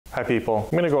Hi people,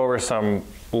 I'm going to go over some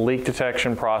leak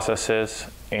detection processes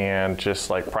and just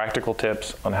like practical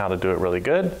tips on how to do it really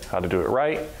good, how to do it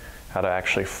right, how to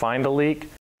actually find a leak.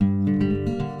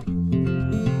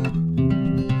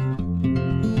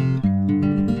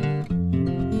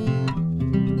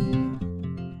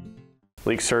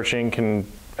 Leak searching can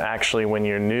actually, when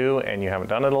you're new and you haven't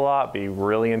done it a lot, be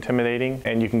really intimidating,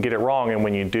 and you can get it wrong, and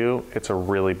when you do, it's a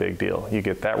really big deal. You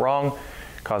get that wrong,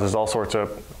 causes all sorts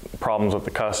of problems with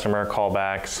the customer,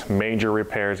 callbacks, major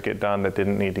repairs get done that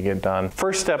didn't need to get done.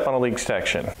 First step on a leak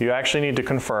detection, you actually need to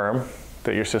confirm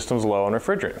that your system's low on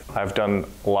refrigerant. I've done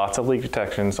lots of leak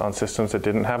detections on systems that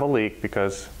didn't have a leak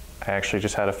because I actually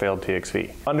just had a failed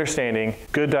TXV. Understanding,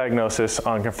 good diagnosis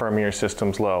on confirming your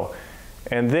system's low.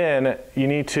 And then you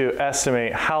need to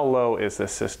estimate how low is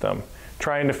this system.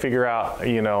 Trying to figure out,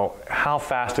 how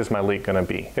fast is my leak gonna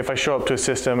be? If I show up to a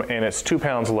system and it's 2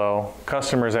 pounds low,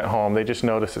 customers at home, they just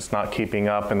notice it's not keeping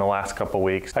up in the last couple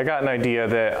weeks. I got an idea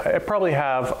that I probably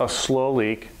have a slow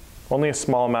leak, only a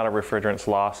small amount of refrigerant's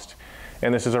lost,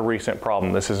 and this is a recent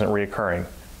problem, this isn't reoccurring.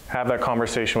 Have that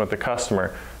conversation with the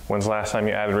customer. When's the last time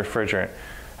you added refrigerant?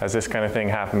 Has this kind of thing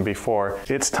happened before?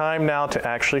 It's time now to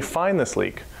actually find this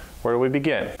leak. Where do we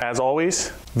begin? As always,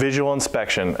 visual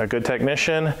inspection. A good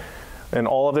technician and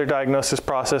all of their diagnosis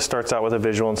process starts out with a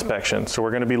visual inspection. So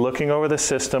we're going to be looking over the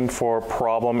system for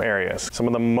problem areas. Some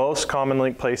of the most common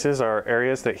leak places are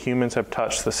areas that humans have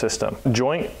touched the system.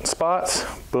 Joint spots,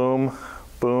 boom,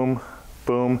 boom,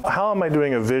 boom. How am I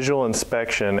doing a visual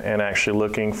inspection and actually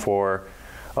looking for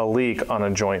a leak on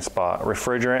a joint spot?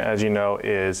 Refrigerant, as you know,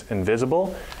 is invisible.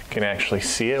 You can actually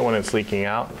see it when it's leaking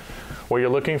out. Well, you're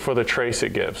looking for the trace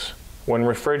it gives. When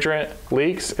refrigerant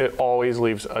leaks, it always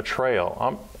leaves a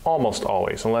trail. Almost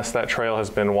always, unless that trail has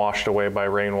been washed away by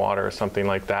rainwater or something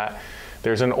like that.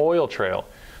 There's an oil trail.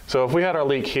 So if we had our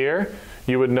leak here,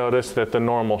 you would notice that the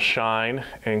normal shine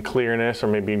and clearness or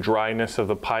maybe dryness of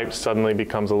the pipe suddenly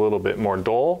becomes a little bit more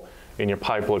dull and your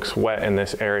pipe looks wet in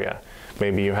this area.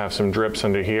 Maybe you have some drips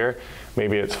under here.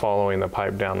 Maybe it's following the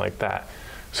pipe down like that.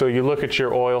 So you look at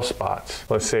your oil spots.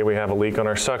 Let's say we have a leak on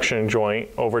our suction joint.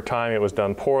 Over time, it was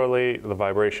done poorly, the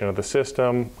vibration of the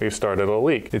system, we've started a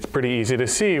leak. It's pretty easy to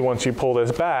see once you pull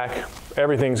this back,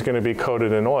 everything's gonna be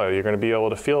coated in oil. You're gonna be able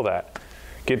to feel that.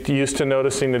 Get used to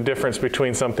noticing the difference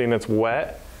between something that's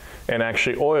wet and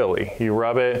actually oily. You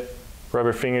rub it, rub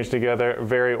your fingers together,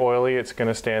 very oily, it's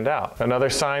gonna stand out. Another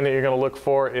sign that you're gonna look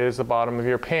for is the bottom of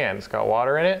your pan. It's got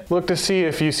water in it. Look to see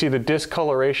if you see the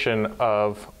discoloration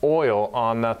of oil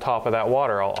on the top of that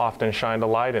water. I'll often shine a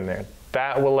light in there.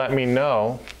 That will let me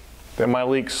know that my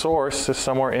leak source is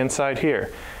somewhere inside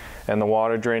here, and the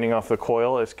water draining off the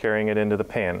coil is carrying it into the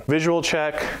pan. Visual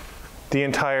check the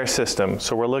entire system.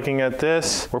 So we're looking at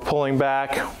this, we're pulling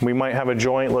back, we might have a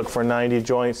joint, look for 90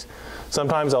 joints.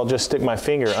 Sometimes I'll just stick my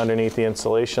finger underneath the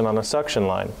insulation on a suction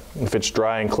line. If it's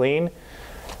dry and clean,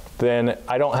 then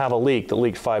I don't have a leak that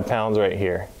leaked 5 pounds right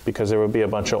here because there would be a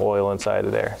bunch of oil inside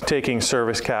of there. Taking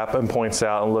service cap and points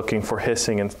out and looking for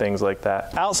hissing and things like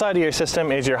that. Outside of your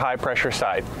system is your high pressure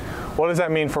side. What does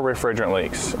that mean for refrigerant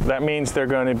leaks? That means they're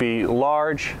going to be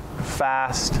large,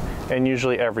 fast, and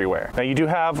usually everywhere. Now you do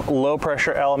have low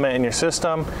pressure element in your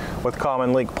system with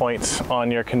common leak points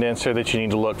on your condenser that you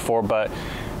need to look for, but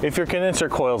if your condenser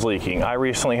coil's leaking, I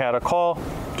recently had a call,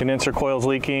 condenser coil's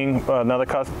leaking, another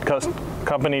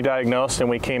company diagnosed, and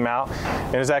we came out,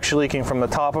 and it's actually leaking from the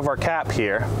top of our cap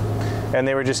here, and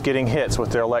they were just getting hits with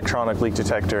their electronic leak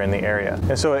detector in the area.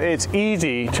 And so it's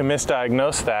easy to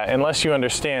misdiagnose that unless you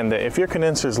understand that if your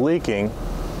condenser's leaking,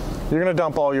 you're gonna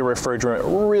dump all your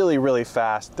refrigerant really, really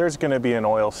fast. There's gonna be an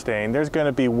oil stain, there's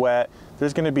gonna be wet,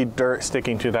 there's gonna be dirt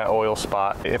sticking to that oil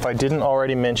spot. If I didn't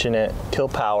already mention it, kill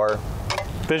power.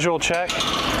 Visual check,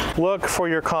 look for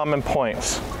your common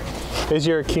points. Is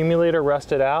your accumulator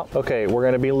rusted out? Okay, we're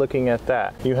gonna be looking at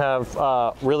that. You have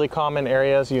really common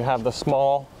areas. You have the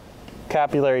small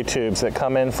capillary tubes that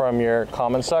come in from your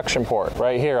common suction port,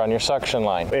 right here on your suction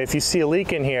line. If you see a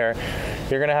leak in here,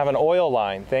 you're gonna have an oil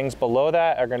line. Things below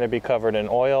that are gonna be covered in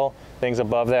oil. Things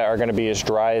above that are gonna be as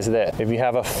dry as this. If you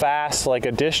have a fast, like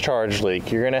a discharge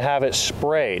leak, you're gonna have it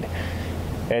sprayed.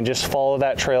 And just follow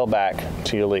that trail back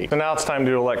to your leak. So now it's time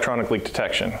to do electronic leak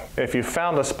detection. If you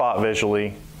found a spot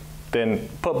visually, then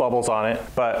put bubbles on it,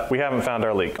 but we haven't found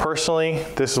our leak. Personally,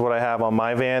 this is what I have on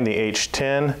my van, the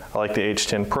H10. I like the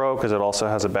H10 Pro because it also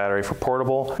has a battery for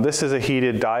portable. This is a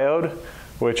heated diode,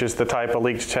 which is the type of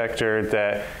leak detector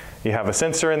that you have a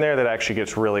sensor in there that actually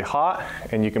gets really hot,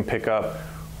 and you can pick up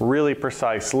really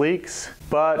precise leaks,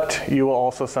 but you will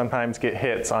also sometimes get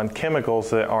hits on chemicals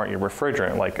that aren't your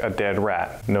refrigerant, like a dead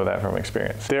rat. Know that from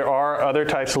experience. There are other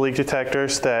types of leak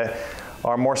detectors that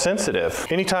are more sensitive.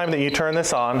 Anytime that you turn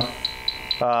this on,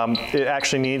 it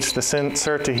actually needs the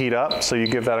sensor to heat up, so you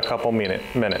give that a couple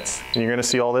minutes. And you're gonna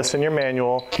see all this in your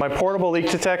manual. My portable leak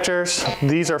detectors,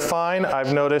 these are fine.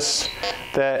 I've noticed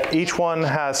that each one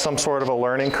has some sort of a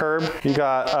learning curve. You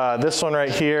got this one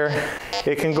right here.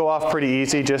 It can go off pretty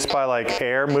easy just by like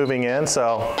air moving in,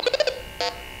 so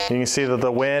you can see that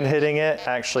the wind hitting it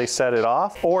actually set it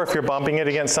off. Or if you're bumping it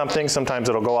against something, sometimes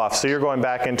it'll go off. So you're going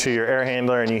back into your air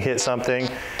handler and you hit something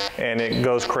and it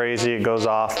goes crazy, it goes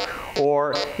off.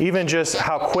 Or even just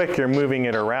how quick you're moving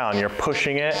it around. You're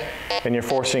pushing it and you're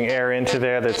forcing air into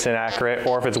there that's inaccurate.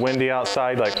 Or if it's windy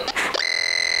outside, like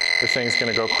this thing's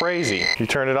gonna go crazy. You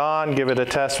turn it on, give it a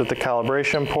test with the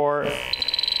calibration port.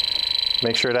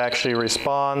 Make sure it actually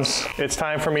responds. It's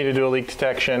time for me to do a leak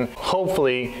detection.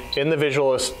 Hopefully, in the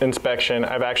visual inspection,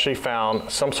 I've actually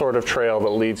found some sort of trail that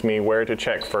leads me where to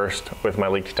check first with my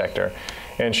leak detector.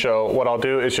 And so what I'll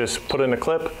do is just put in a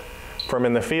clip from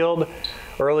in the field.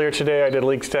 Earlier today, I did a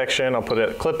leak detection. I'll put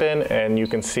a clip in and you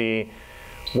can see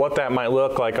what that might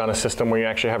look like on a system where you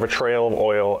actually have a trail of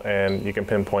oil and you can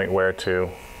pinpoint where to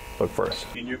look first.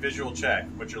 In your visual check,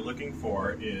 what you're looking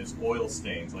for is oil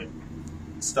stains, like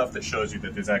stuff that shows you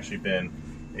that there's actually been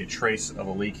a trace of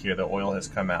a leak here, the oil has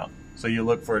come out. So you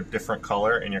look for a different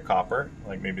color in your copper,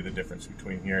 like maybe the difference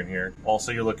between here and here.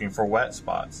 Also, you're looking for wet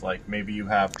spots, like maybe you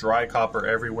have dry copper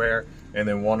everywhere and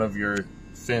then one of your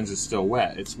fins is still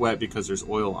wet. It's wet because there's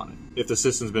oil on it. If the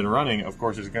system's been running, of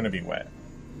course it's going to be wet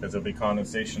because there'll be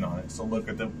condensation on it. So look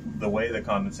at the way the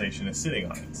condensation is sitting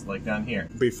on it. It's like down here.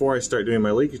 Before I start doing my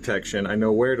leak detection, I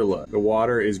know where to look. The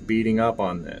water is beating up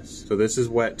on this. So this is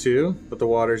wet too, but the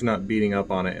water's not beating up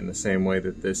on it in the same way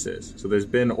that this is. So there's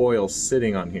been oil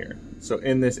sitting on here. So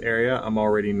in this area, I'm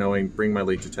already knowing, bring my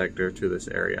leak detector to this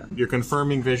area. You're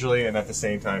confirming visually and at the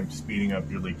same time speeding up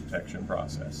your leak detection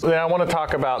process. Then I want to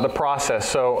talk about the process.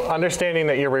 So understanding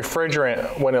that your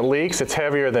refrigerant, when it leaks, it's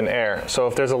heavier than air. So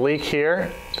if there's a leak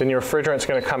here, then your refrigerant's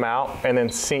going to come out and then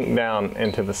sink down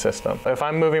into the system. If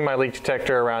I'm moving my leak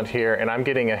detector around here and I'm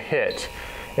getting a hit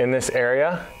in this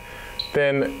area,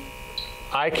 then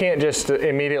I can't just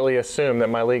immediately assume that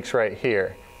my leak's right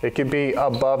here. It could be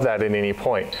above that at any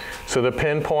point. So the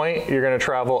pinpoint, you're going to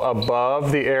travel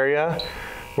above the area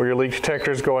where your leak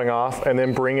detector is going off and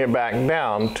then bring it back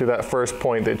down to that first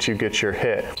point that you get your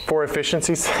hit. For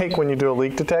efficiency's sake, when you do a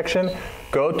leak detection,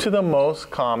 go to the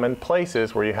most common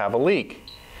places where you have a leak.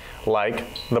 Like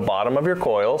the bottom of your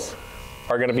coils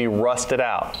are going to be rusted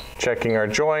out. Checking our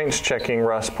joints, checking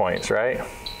rust points, right?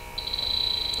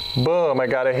 Boom, I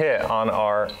got a hit on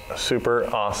our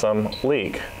super awesome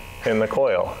leak in the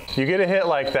coil. You get a hit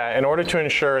like that, in order to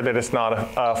ensure that it's not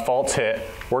a false hit,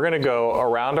 we're gonna go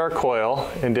around our coil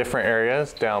in different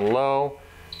areas, down low,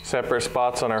 separate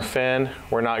spots on our fin,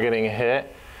 we're not getting a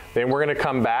hit. Then we're gonna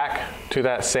come back to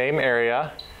that same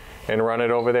area and run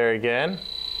it over there again.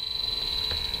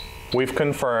 We've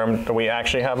confirmed that we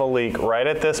actually have a leak right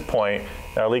at this point.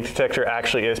 Our leak detector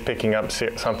actually is picking up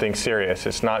something serious.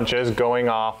 It's not just going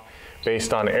off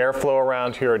based on airflow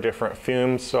around here or different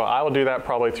fumes. So I will do that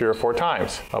probably 3 or 4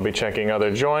 times. I'll be checking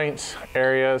other joints,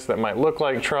 areas that might look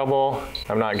like trouble.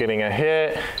 I'm not getting a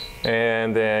hit,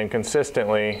 and then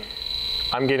consistently,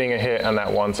 I'm getting a hit on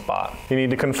that one spot. You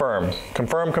need to confirm.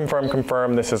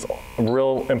 Confirm. This is a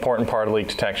real important part of leak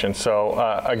detection. So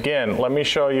again, let me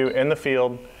show you in the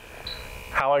field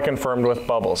how I confirmed with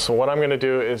bubbles. So what I'm gonna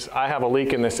do is, I have a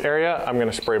leak in this area, I'm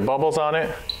gonna spray bubbles on it,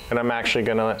 and I'm actually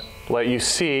gonna let you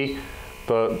see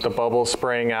the bubbles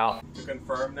spraying out. To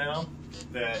confirm now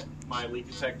that my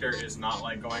leak detector is not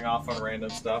like going off on random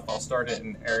stuff, I'll start it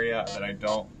in an area that I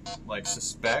don't like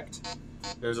suspect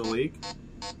there's a leak,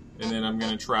 and then I'm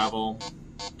gonna travel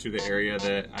to the area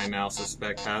that I now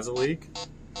suspect has a leak.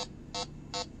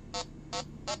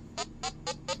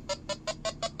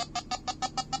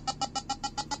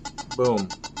 Boom.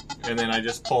 And then I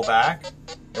just pull back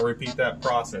and repeat that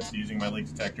process using my leak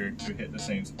detector to hit the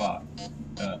same spot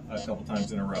a couple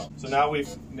times in a row. So now we've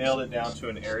nailed it down to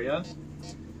an area,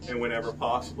 and whenever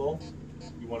possible,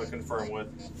 you want to confirm with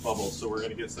bubbles. So we're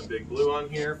going to get some big blue on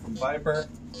here from Viper,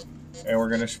 and we're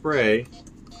going to spray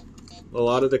a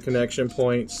lot of the connection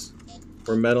points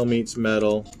where metal meets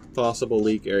metal, possible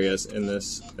leak areas in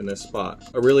this spot.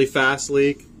 A really fast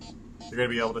leak, you're going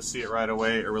to be able to see it right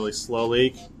away. A really slow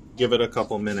leak, give it a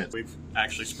couple minutes. We've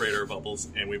actually sprayed our bubbles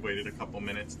and we've waited a couple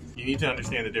minutes. You need to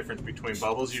understand the difference between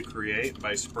bubbles you create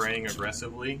by spraying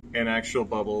aggressively and actual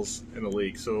bubbles in a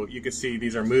leak. So you can see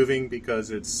these are moving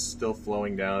because it's still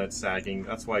flowing down, it's sagging.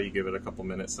 That's why you give it a couple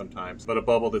minutes sometimes. But a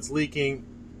bubble that's leaking,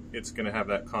 it's gonna have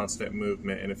that constant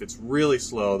movement. And if it's really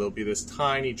slow, there'll be this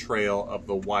tiny trail of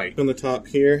the white. On the top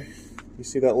here, You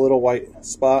see that little white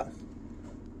spot?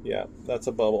 Yeah, that's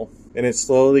a bubble. And it's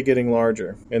slowly getting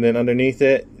larger. And then underneath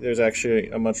it, there's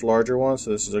actually a much larger one. So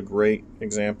this is a great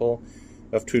example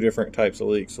of two different types of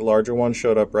leaks. The larger one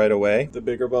showed up right away. The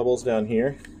bigger bubbles down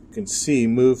here, you can see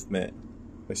movement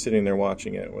by sitting there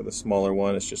watching it, where the smaller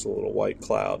one is just a little white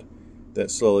cloud that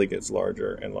slowly gets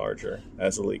larger and larger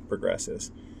as the leak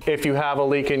progresses. If you have a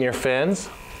leak in your fins,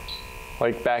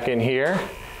 like back in here,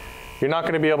 you're not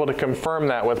going to be able to confirm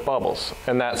that with bubbles,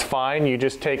 and that's fine. You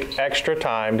just take extra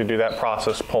time to do that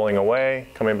process, pulling away,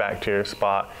 coming back to your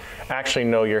spot, actually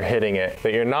know you're hitting it,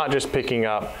 that you're not just picking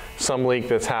up some leak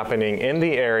that's happening in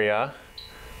the area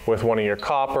with one of your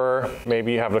copper.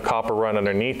 Maybe you have the copper run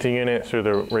underneath the unit through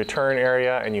the return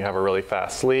area and you have a really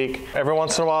fast leak. Every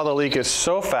once in a while the leak is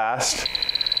so fast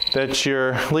that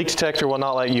your leak detector will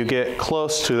not let you get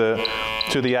close to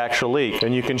the actual leak.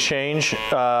 And you can change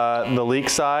the leak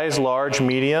size, large,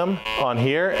 medium on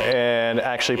here, and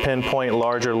actually pinpoint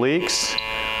larger leaks.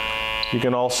 You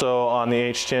can also, on the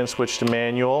H10, switch to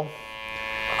manual,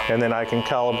 and then I can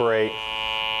calibrate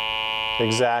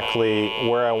exactly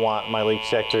where I want my leak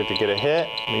detector to get a hit.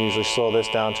 I usually slow this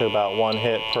down to about 1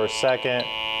 hit per second,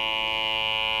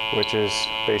 which is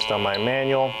based on my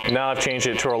manual. Now I've changed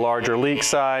it to a larger leak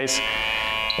size,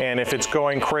 and if it's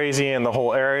going crazy in the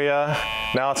whole area,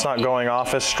 now it's not going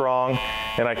off as strong,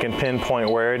 and I can pinpoint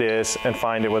where it is and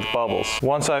find it with bubbles.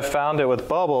 Once I've found it with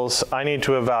bubbles, I need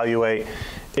to evaluate,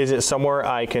 is it somewhere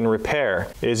I can repair?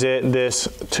 Is it this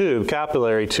tube,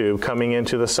 capillary tube, coming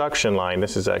into the suction line?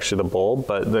 This is actually the bulb,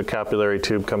 but the capillary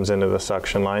tube comes into the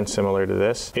suction line, similar to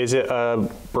this. Is it a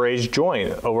brazed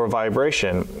joint over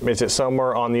vibration? Is it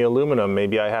somewhere on the aluminum?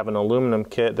 Maybe I have an aluminum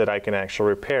kit that I can actually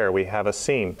repair. We have a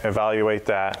seam. Evaluate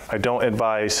that. I don't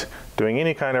advise doing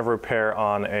any kind of repair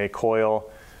on a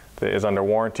coil that is under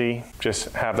warranty. Just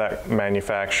have that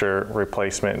manufacturer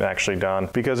replacement actually done.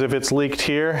 Because if it's leaked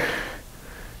here,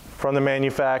 from the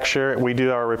manufacturer, we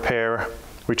do our repair.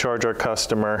 We charge our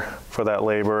customer for that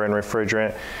labor and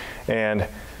refrigerant, and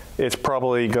it's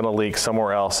probably going to leak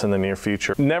somewhere else in the near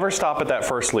future. Never stop at that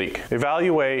first leak.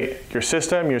 Evaluate your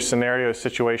system, your scenario,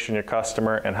 situation, your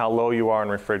customer, and how low you are in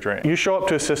refrigerant. You show up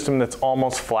to a system that's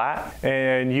almost flat,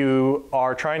 and you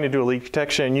are trying to do a leak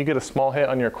detection, and you get a small hit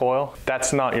on your coil.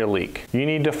 That's not your leak. You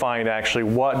need to find actually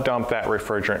what dumped that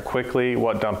refrigerant quickly,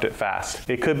 what dumped it fast.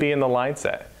 It could be in the line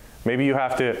set. Maybe you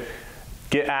have to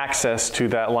get access to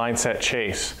that line set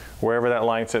chase, wherever that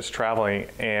line set's traveling,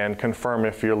 and confirm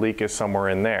if your leak is somewhere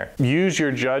in there. Use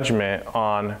your judgment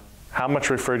on how much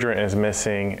refrigerant is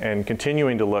missing and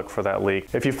continuing to look for that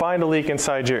leak. If you find a leak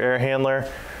inside your air handler,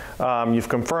 you've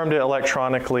confirmed it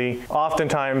electronically.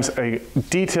 Oftentimes, a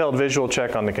detailed visual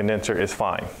check on the condenser is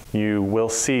fine. You will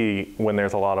see when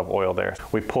there's a lot of oil there.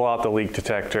 We pull out the leak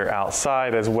detector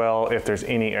outside as well if there's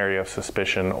any area of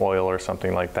suspicion, oil or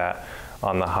something like that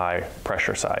on the high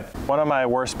pressure side. One of my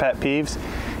worst pet peeves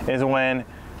is when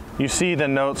you see the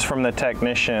notes from the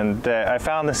technician that I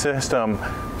found the system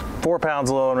 4 pounds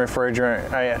low in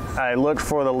refrigerant. I looked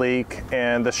for the leak,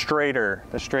 and the straighter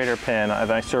pin at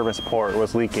my service port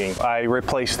was leaking. I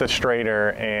replaced the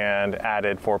straighter and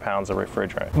added 4 pounds of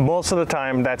refrigerant. Most of the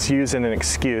time that's used in an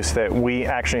excuse that we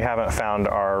actually haven't found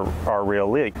our real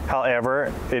leak.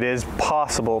 However, it is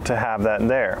possible to have that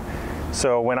there.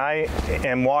 So when I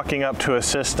am walking up to a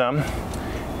system,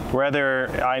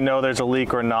 whether I know there's a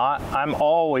leak or not, I'm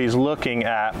always looking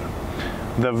at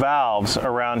the valves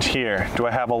around here. Do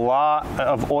I have a lot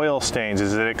of oil stains?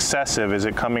 Is it excessive? Is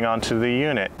it coming onto the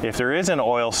unit? If there is an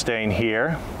oil stain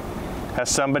here, has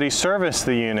somebody serviced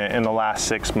the unit in the last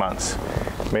 6 months?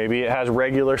 Maybe it has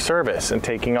regular service, and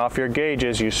taking off your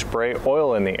gauges, you spray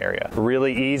oil in the area.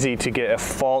 Really easy to get a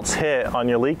false hit on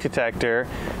your leak detector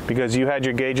because you had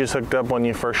your gauges hooked up when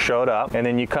you first showed up, and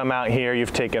then you come out here,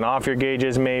 you've taken off your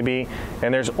gauges maybe,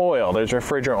 and there's oil, there's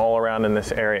refrigerant all around in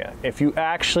this area. If you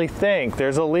actually think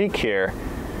there's a leak here,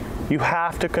 you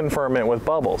have to confirm it with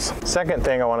bubbles. Second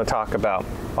thing I want to talk about,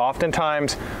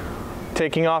 oftentimes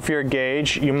taking off your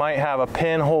gauge, you might have a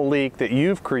pinhole leak that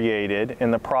you've created in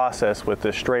the process with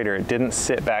the straighter. It didn't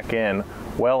sit back in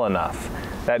well enough.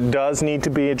 That does need to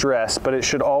be addressed, but it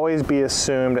should always be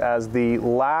assumed as the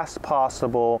last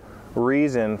possible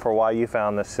reason for why you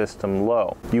found the system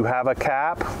low. You have a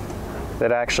cap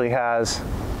that actually has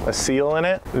a seal in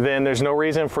it, then there's no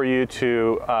reason for you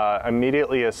to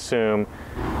immediately assume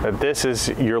that this is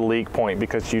your leak point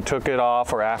because you took it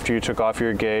off, or after you took off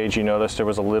your gauge, you noticed there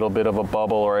was a little bit of a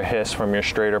bubble or a hiss from your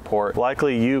straighter port.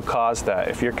 Likely you caused that.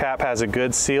 If your cap has a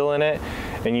good seal in it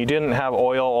and you didn't have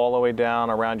oil all the way down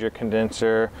around your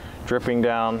condenser dripping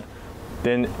down,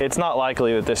 then it's not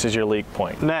likely that this is your leak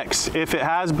point. Next, if it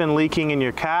has been leaking in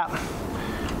your cap,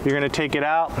 You're gonna take it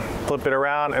out, flip it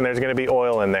around, and there's gonna be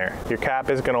oil in there. Your cap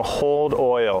is gonna hold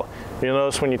oil. You'll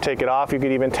notice when you take it off, you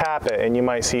could even tap it and you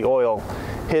might see oil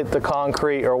hit the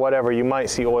concrete or whatever. You might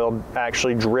see oil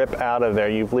actually drip out of there.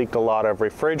 You've leaked a lot of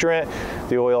refrigerant.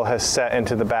 The oil has set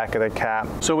into the back of the cap.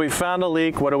 So we found a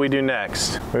leak. What do we do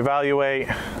next? We evaluate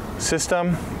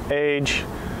system, age,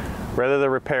 whether the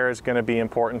repair is gonna be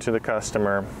important to the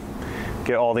customer,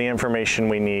 get all the information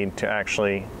we need to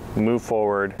actually move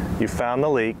forward. You found the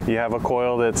leak. You have a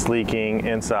coil that's leaking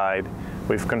inside.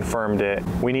 We've confirmed it.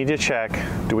 We need to check,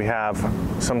 do we have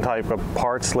some type of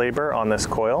parts labor on this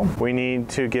coil? We need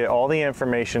to get all the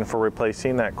information for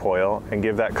replacing that coil and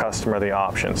give that customer the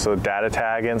option. So data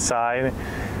tag inside.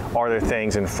 Are there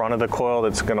things in front of the coil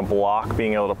that's gonna block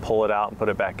being able to pull it out and put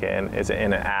it back in? Is it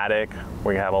in an attic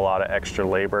where you have a lot of extra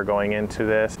labor going into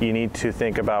this? You need to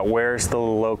think about where's the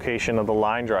location of the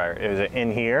line dryer. Is it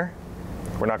in here?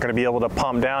 We're not gonna be able to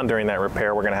pump down during that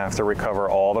repair. We're gonna have to recover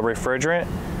all the refrigerant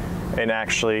and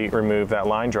actually remove that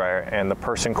line dryer. And the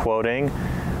person quoting,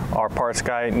 our parts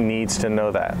guy, needs to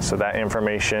know that. So that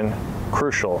information,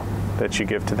 crucial that you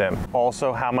give to them.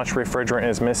 Also, how much refrigerant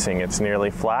is missing? It's nearly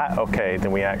flat. Okay,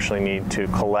 then we actually need to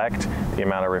collect the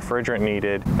amount of refrigerant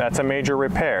needed. That's a major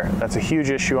repair. That's a huge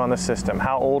issue on the system.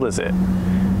 How old is it?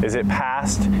 Is it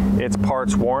past its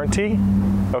parts warranty?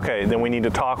 Okay, then we need to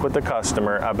talk with the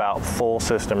customer about full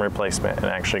system replacement and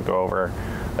actually go over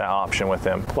that option with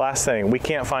them. Last thing, we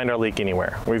can't find our leak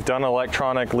anywhere. We've done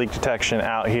electronic leak detection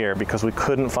out here because we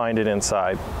couldn't find it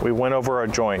inside. We went over our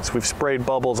joints. We've sprayed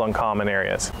bubbles on common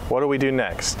areas. What do we do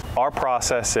next? Our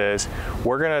process is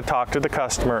we're gonna talk to the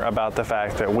customer about the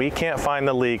fact that we can't find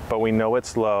the leak, but we know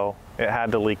it's low. It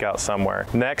had to leak out somewhere.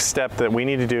 Next step that we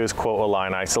need to do is quote a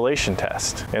line isolation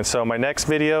test. And so my next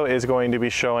video is going to be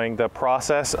showing the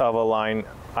process of a line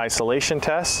isolation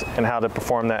test and how to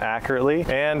perform that accurately,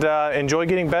 and enjoy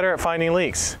getting better at finding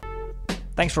leaks.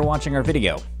 Thanks for watching our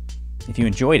video. If you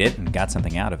enjoyed it and got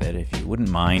something out of it, if you wouldn't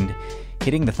mind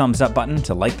hitting the thumbs up button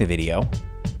to like the video,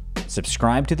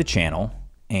 subscribe to the channel,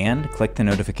 and click the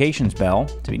notifications bell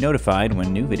to be notified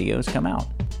when new videos come out.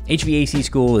 HVAC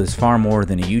School is far more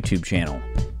than a YouTube channel.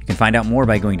 You can find out more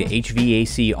by going to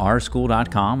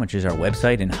hvacrschool.com, which is our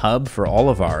website and hub for all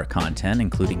of our content,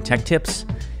 including tech tips,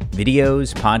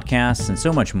 videos, podcasts, and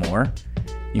so much more.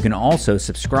 You can also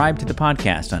subscribe to the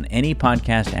podcast on any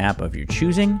podcast app of your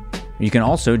choosing. You can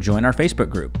also join our Facebook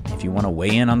group if you want to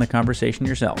weigh in on the conversation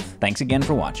yourself. Thanks again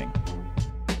for watching.